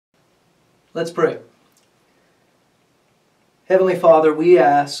Let's pray. Heavenly Father, we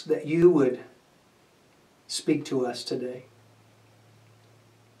ask that you would speak to us today.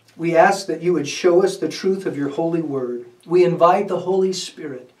 We ask that you would show us the truth of your holy word. We invite the Holy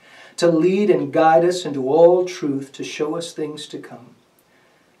Spirit to lead and guide us into all truth, to show us things to come,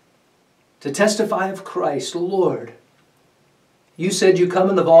 to testify of Christ. Lord, you said you come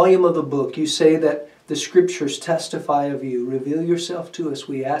in the volume of the book. You say that the Scriptures testify of you. Reveal yourself to us,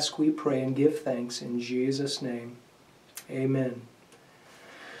 we ask, we pray, and give thanks in Jesus' name. Amen.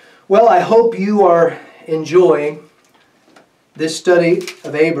 Well, I hope you are enjoying this study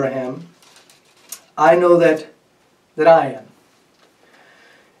of Abraham. I know that I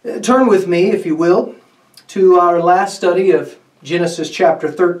am. Turn with me, if you will, to our last study of Genesis chapter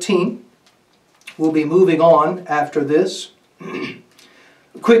 13. We'll be moving on after this.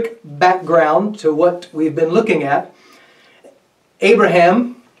 Quick background to what we've been looking at.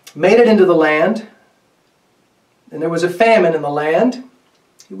 Abraham made it into the land, and there was a famine in the land.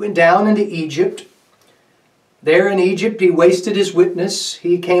 He went down into Egypt. There in Egypt he wasted his witness.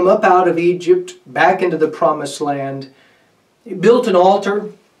 He came up out of Egypt back into the promised land. He built an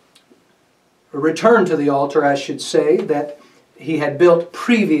altar, or returned to the altar, I should say, that he had built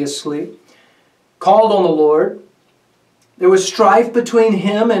previously, called on the Lord. There was strife between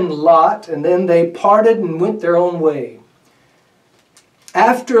him and Lot, and then they parted and went their own way.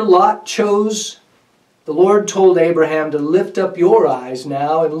 After Lot chose, the Lord told Abraham to lift up your eyes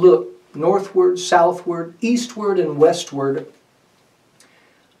now and look northward, southward, eastward, and westward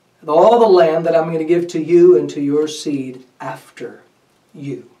at all the land that I'm going to give to you and to your seed after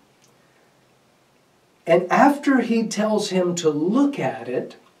you. And after he tells him to look at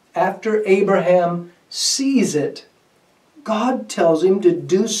it, after Abraham sees it, God tells him to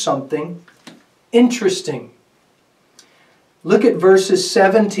do something interesting. Look at verses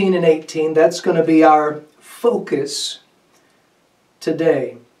 17 and 18. That's going to be our focus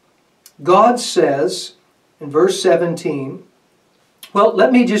today. God says in verse 17, well,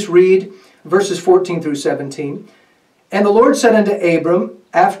 let me just read verses 14 through 17. And the Lord said unto Abram,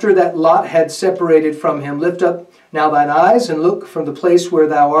 after that Lot had separated from him, lift up now thine eyes and look from the place where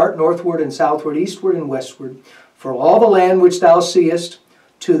thou art, northward and southward, eastward and westward. For all the land which thou seest,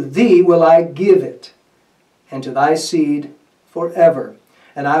 to thee will I give it, and to thy seed forever.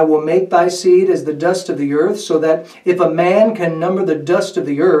 And I will make thy seed as the dust of the earth, so that if a man can number the dust of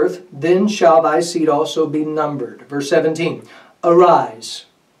the earth, then shall thy seed also be numbered. Verse 17, arise,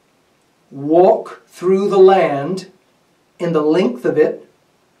 walk through the land in the length of it,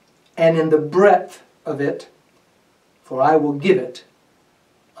 and in the breadth of it, for I will give it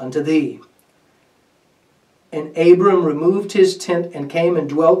unto thee. And Abram removed his tent and came and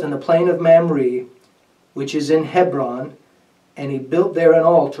dwelt in the plain of Mamre, which is in Hebron, and he built there an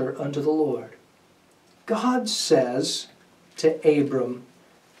altar unto the Lord. God says to Abram,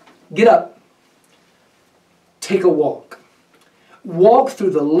 get up, take a walk. Walk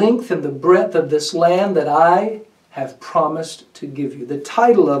through the length and the breadth of this land that I have promised to give you. The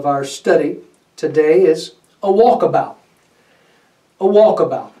title of our study today is A Walkabout. A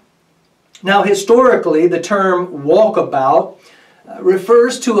Walkabout. Now, historically, the term walkabout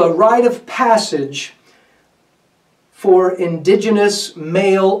refers to a rite of passage for indigenous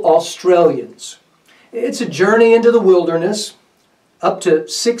male Australians. It's a journey into the wilderness, up to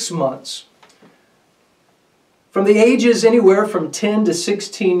 6 months, from the ages anywhere from 10 to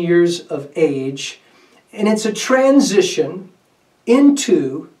 16 years of age, and it's a transition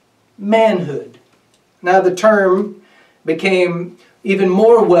into manhood. Now, the term became even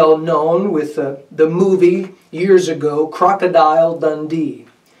more well known with the movie years ago, Crocodile Dundee.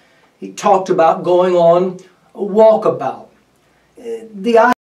 He talked about going on a walkabout.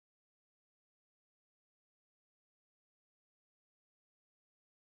 The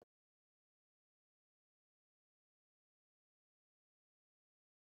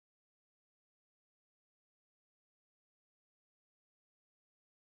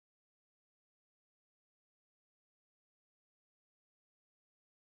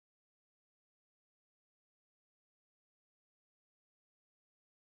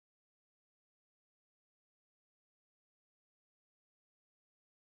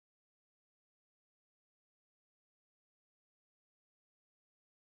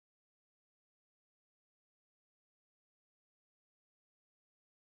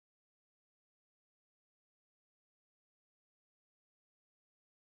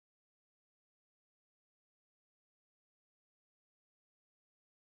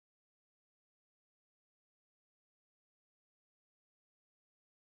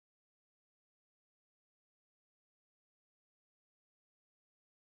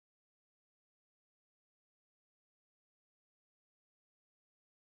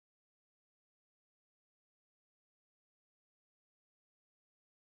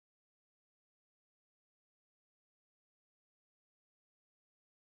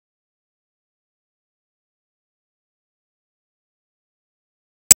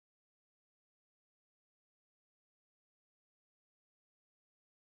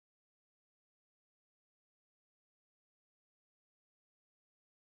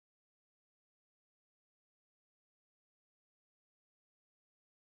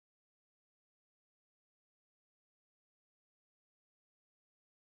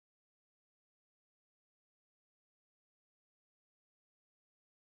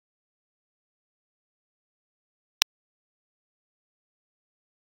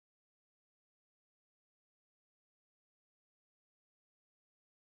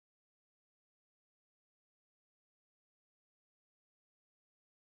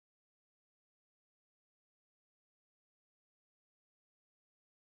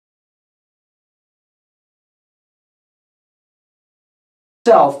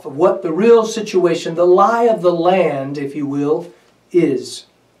of what the real situation, the lie of the land, if you will, is.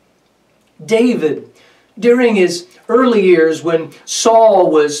 David, during his early years when Saul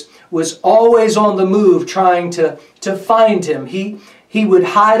was always on the move trying to find him, he would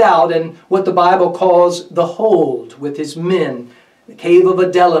hide out in what the Bible calls the hold with his men. The cave of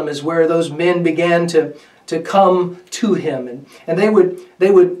Adullam is where those men began to come to him. And they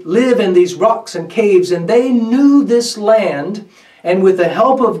would live in these rocks and caves, and they knew this land. And with the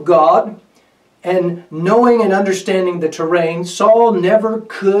help of God and knowing and understanding the terrain, Saul never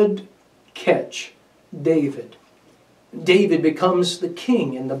could catch David. David becomes the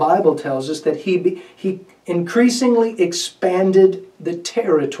king, and the Bible tells us that he increasingly expanded the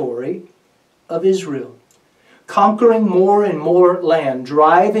territory of Israel, conquering more and more land,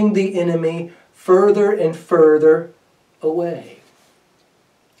 driving the enemy further and further away.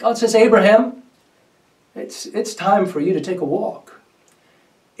 God says, Abraham, it's time for you to take a walk.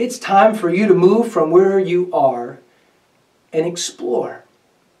 It's time for you to move from where you are and explore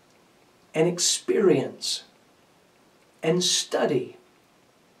and experience and study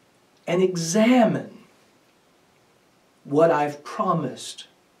and examine what I've promised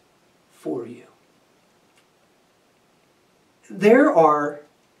for you. There are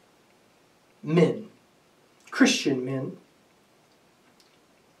men, Christian men,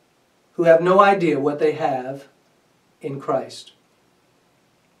 who have no idea what they have in Christ.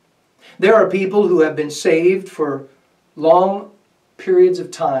 There are people who have been saved for long periods of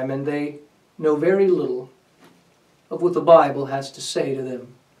time and they know very little of what the Bible has to say to them.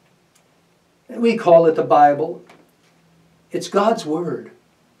 And we call it the Bible. It's God's Word.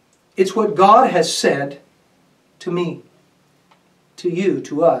 It's what God has said to me, to you,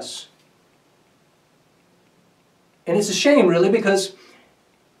 to us. And it's a shame, really, because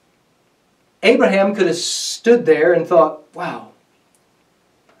Abraham could have stood there and thought, wow,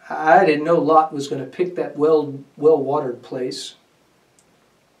 I didn't know Lot was going to pick that well-watered place.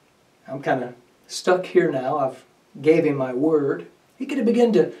 I'm kind of stuck here now. I've gave him my word. He could have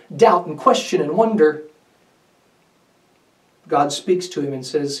begun to doubt and question and wonder. God speaks to him and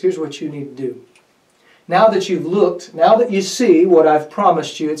says, here's what you need to do. Now that you've looked, now that you see what I've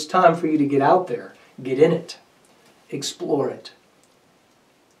promised you, it's time for you to get out there. Get in it. Explore it.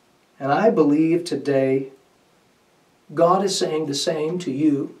 And I believe today God is saying the same to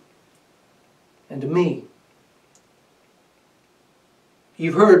you and to me.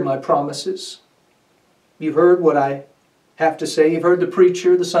 You've heard my promises. You've heard what I have to say. You've heard the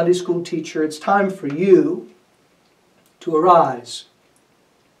preacher, the Sunday school teacher. It's time for you to arise.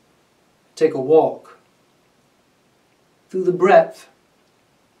 Take a walk through the breadth,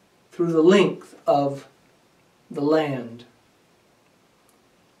 through the length of the land.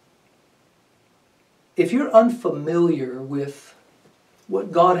 If you're unfamiliar with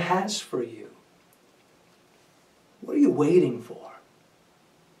what God has for you, what are you waiting for?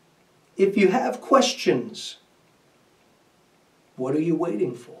 If you have questions, what are you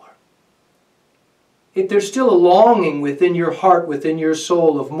waiting for? If there's still a longing within your heart, within your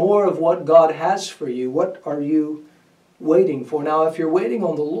soul of more of what God has for you, what are you waiting for? Now, if you're waiting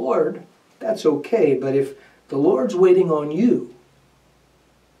on the Lord, that's okay. But if the Lord's waiting on you,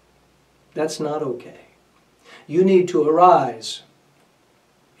 that's not okay. You need to arise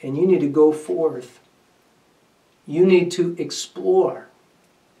and you need to go forth. You need to explore,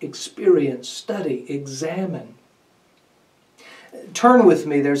 experience, study, examine. Turn with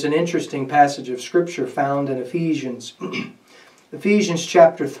me. There's an interesting passage of Scripture found in Ephesians. Ephesians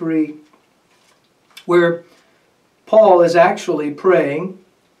chapter 3, where Paul is actually praying.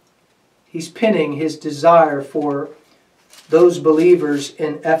 He's penning his desire for those believers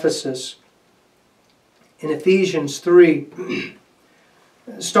in Ephesus. In Ephesians 3,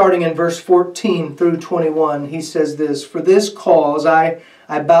 starting in verse 14 through 21, he says this, "For this cause I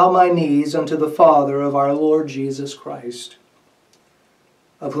bow my knees unto the Father of our Lord Jesus Christ,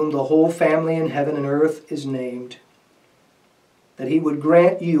 of whom the whole family in heaven and earth is named, that he would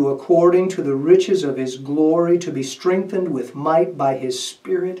grant you, according to the riches of his glory, to be strengthened with might by his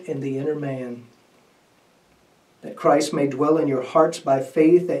Spirit in the inner man, that Christ may dwell in your hearts by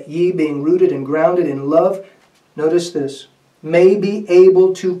faith, that ye, being rooted and grounded in love," notice this, "may be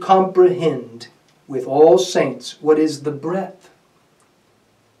able to comprehend with all saints what is the breadth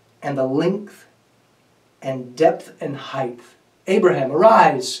and the length and depth and height." Abraham,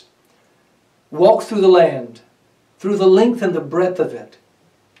 arise, walk through the land, through the length and the breadth of it,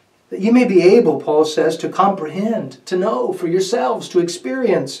 that you may be able, Paul says, to comprehend, to know for yourselves, to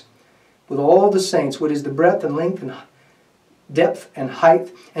experience with all the saints what is the breadth and length and depth and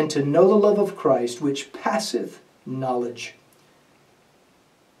height, and to know the love of Christ, which passeth knowledge,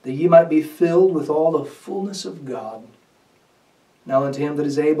 that ye might be filled with all the fullness of God. Now unto him that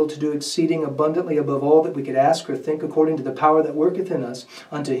is able to do exceeding abundantly above all that we could ask or think, according to the power that worketh in us,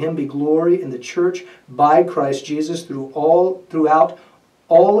 unto him be glory in the church by Christ Jesus throughout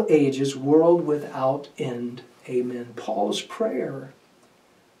all ages, world without end. Amen. Paul's prayer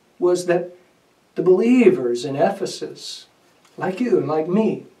was that the believers in Ephesus, like you and like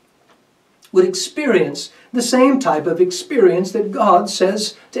me, would experience the same type of experience that God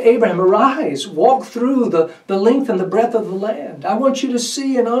says to Abraham, arise, walk through the length and the breadth of the land. I want you to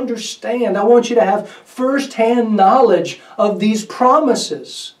see and understand. I want you to have first-hand knowledge of these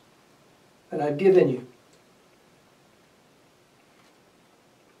promises that I've given you.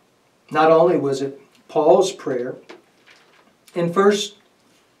 Not only was it Paul's prayer, in 1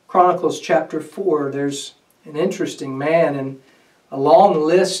 Chronicles chapter 4, there's an interesting man and a long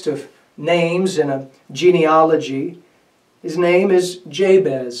list of names in a genealogy. His name is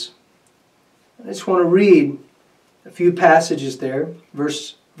Jabez. I just want to read a few passages there,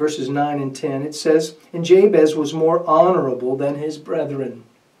 verses 9 and 10. It says, and Jabez was more honorable than his brethren.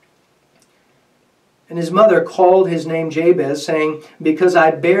 And his mother called his name Jabez, saying, because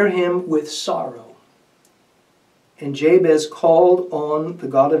I bear him with sorrow. And Jabez called on the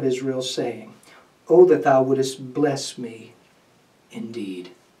God of Israel, saying, O that thou wouldest bless me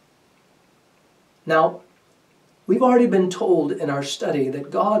indeed. Now, we've already been told in our study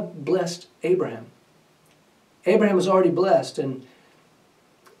that God blessed Abraham. Abraham was already blessed, and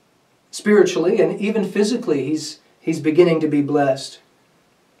spiritually and even physically he's beginning to be blessed.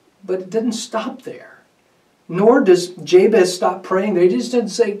 But it didn't stop there. Nor does Jabez stop praying there. He just doesn't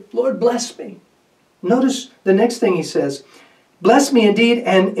say, Lord, bless me. Notice the next thing he says, bless me indeed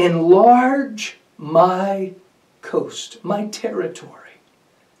and enlarge my coast, my territory.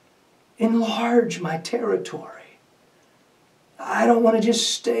 Enlarge my territory. I don't want to just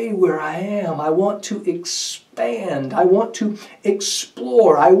stay where I am. I want to expand. I want to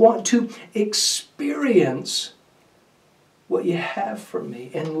explore. I want to experience what you have for me.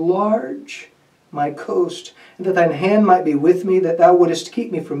 Enlarge my coast, and that thine hand might be with me, that thou wouldest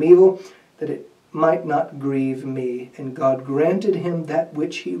keep me from evil, that it might not grieve me. And God granted him that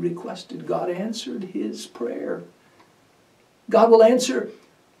which he requested. God answered his prayer. God will answer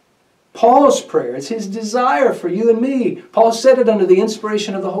Paul's prayer. It's his desire for you and me. Paul said it under the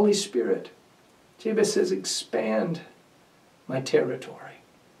inspiration of the Holy Spirit. Jabez says, expand my territory,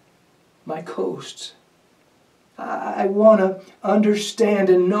 my coasts. I want to understand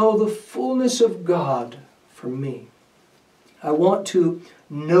and know the fullness of God for me. I want to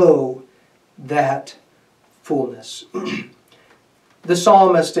know that fullness. The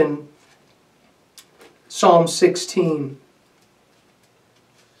psalmist in Psalm 16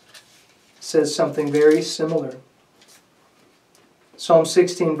 says something very similar. Psalm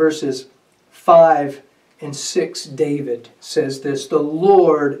 16 verses 5 and 6, David says this, the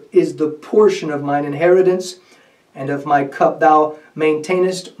Lord is the portion of mine inheritance and of my cup. Thou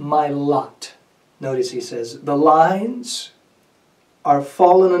maintainest my lot. Notice he says, the lines are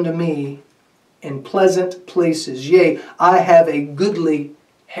fallen unto me in pleasant places. Yea, I have a goodly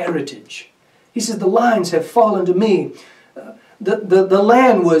heritage. He says, the lines have fallen to me. The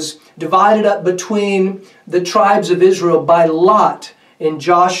land was divided up between the tribes of Israel by lot in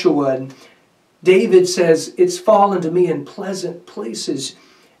Joshua. And David says, it's fallen to me in pleasant places.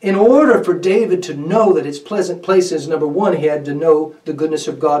 In order for David to know that it's pleasant places, number one, he had to know the goodness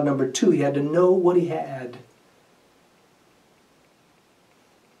of God. Number two, he had to know what he had.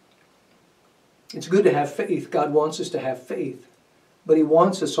 It's good to have faith. God wants us to have faith. But he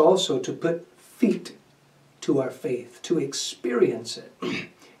wants us also to put feet to our faith, to experience it.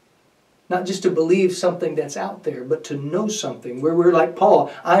 Not just to believe something that's out there, but to know something. Where we're like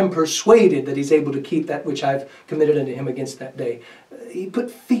Paul, I'm persuaded that he's able to keep that which I've committed unto him against that day. He put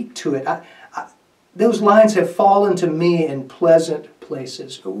feet to it. Those lines have fallen to me in pleasant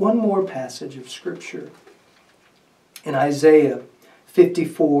places. But one more passage of Scripture. In Isaiah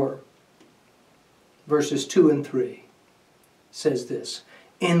 54, verses 2 and 3, says this,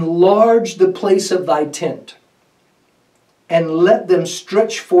 enlarge the place of thy tent, and let them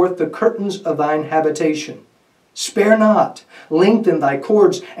stretch forth the curtains of thine habitation. Spare not, lengthen thy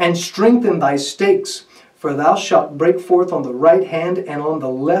cords, and strengthen thy stakes. For thou shalt break forth on the right hand and on the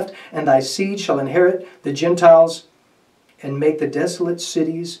left, and thy seed shall inherit the Gentiles, and make the desolate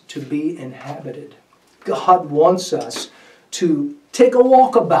cities to be inhabited. God wants us to take a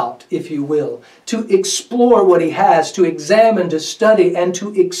walkabout, if you will, to explore what he has, to examine, to study, and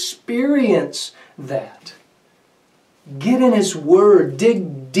to experience that. Get in his word,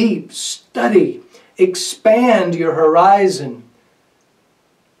 dig deep, study, expand your horizon.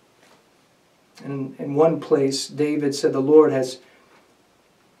 And in one place, David said, the Lord has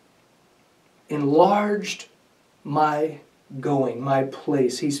enlarged my going, my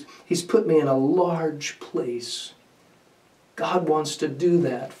place. He's put me in a large place. God wants to do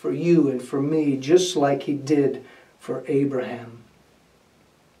that for you and for me, just like He did for Abraham.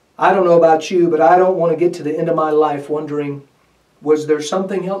 I don't know about you, but I don't want to get to the end of my life wondering, was there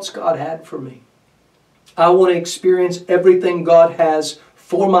something else God had for me? I want to experience everything God has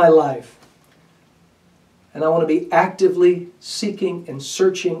for my life. And I want to be actively seeking and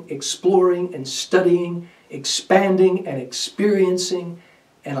searching, exploring and studying, expanding and experiencing,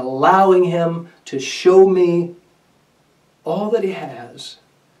 and allowing Him to show me all that He has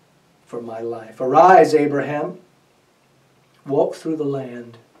for my life. Arise, Abraham. Walk through the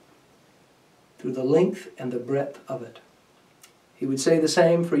land, through the length and the breadth of it. He would say the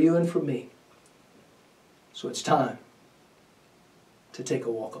same for you and for me. So it's time to take a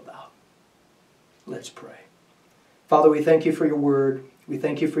walkabout. Let's pray. Father, we thank You for Your word. We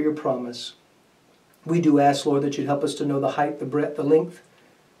thank You for Your promise. We do ask, Lord, that You'd help us to know the height, the breadth, the length,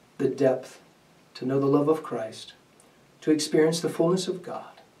 the depth, to know the love of Christ, to experience the fullness of God.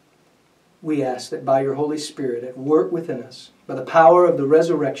 We ask that by Your Holy Spirit at work within us, by the power of the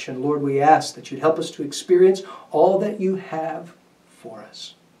resurrection, Lord, we ask that You'd help us to experience all that You have for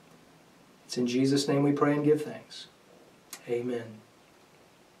us. It's in Jesus' name we pray and give thanks. Amen.